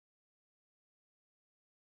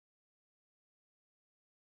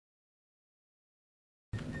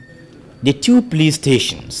The two police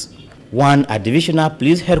stations, one at Divisional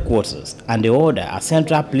Police Headquarters and the other at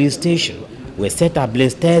Central Police Station, were set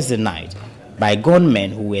ablaze Thursday night by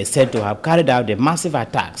gunmen who were said to have carried out the massive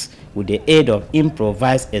attacks with the aid of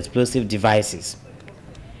improvised explosive devices.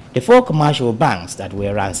 The four commercial banks that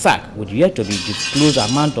were ransacked with yet to be disclosed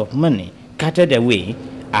amount of money carted away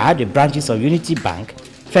are the branches of Unity Bank,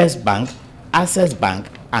 First Bank, Access Bank,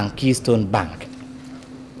 and Keystone Bank.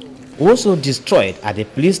 Also destroyed at the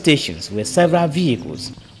police stations were several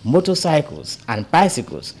vehicles, motorcycles, and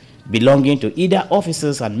bicycles belonging to either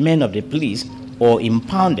officers and men of the police or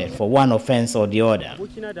impounded for one offense or the other.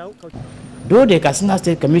 Though the Katsina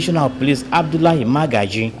State Commissioner of Police Abdullahi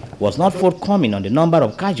Magaji was not forthcoming on the number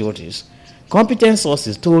of casualties, competent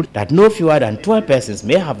sources told that no fewer than 12 persons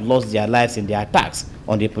may have lost their lives in the attacks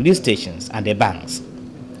on the police stations and the banks.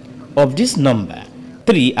 Of this number,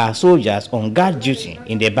 3 are soldiers on guard duty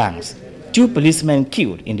in the banks, 2 policemen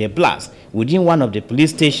killed in the blast within one of the police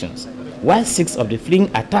stations, while 6 of the fleeing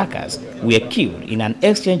attackers were killed in an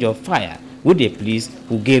exchange of fire with the police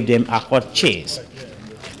who gave them a hot chase.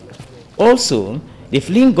 Also, the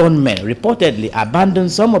fleeing gunmen reportedly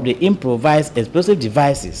abandoned some of the improvised explosive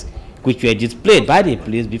devices which were displayed by the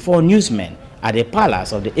police before newsmen at the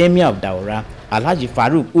palace of the Emir of Daura, Alhaji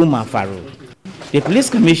Farouk Umar Farouk. The police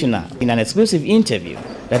commissioner, in an exclusive interview,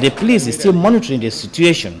 that the police is still monitoring the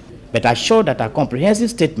situation, but assured that a comprehensive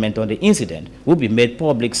statement on the incident will be made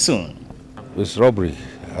public soon. It's robbery,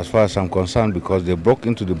 as far as I'm concerned, because they broke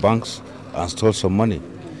into the banks and stole some money.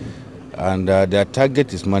 And their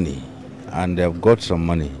target is money, and they've got some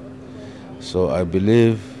money. So I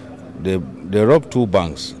believe they robbed 2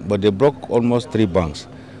 banks, but they broke almost 3 banks,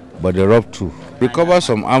 but they robbed 2. Recover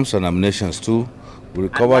some arms and ammunition too. We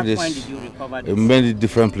recovered this in many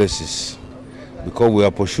different places because we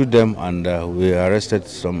have pursued them and we arrested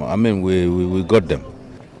some. We got them.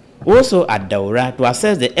 Also at Daura, to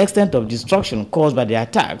assess the extent of destruction caused by the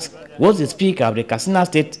attacks, was the Speaker of the Katsina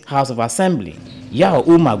State House of Assembly, Yao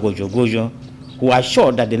Umar Gojo, who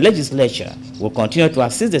assured that the legislature will continue to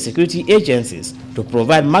assist the security agencies to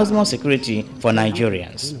provide maximum security for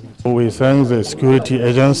Nigerians. We thank the security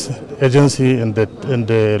agency and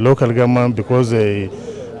the local government because they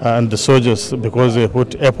and the soldiers because they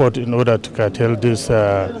put effort in order to curtail these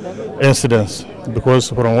incidents. Because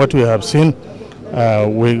from what we have seen,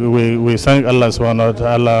 we thank Allah subhanahu wa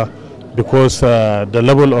ta'ala because the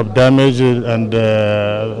level of damage and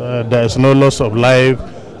there is no loss of life.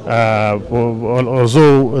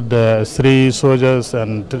 Although the 3 soldiers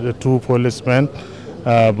and 2 policemen,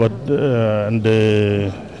 but in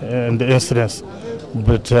the incidents,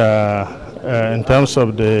 but in terms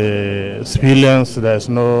of the civilians, there is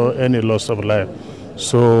no any loss of life.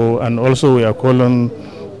 So, and also we are calling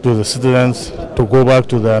to the citizens to go back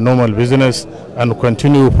to their normal business and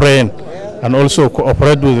continue praying, and also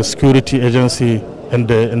cooperate with the security agency in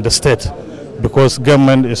the state, because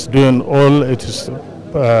government is doing all it is.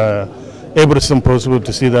 Everything possible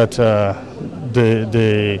to see that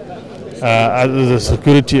the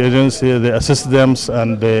security agency, the assistants,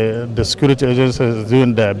 and the security agency is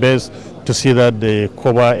doing their best to see that they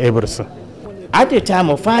cover everything. At the time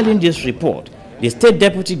of filing this report, the State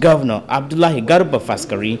Deputy Governor Abdullahi Garba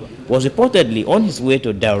Faskari was reportedly on his way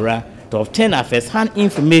to Daura to obtain a first-hand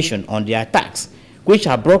information on the attacks, which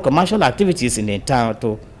have brought commercial activities in the town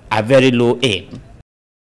to a very low ebb.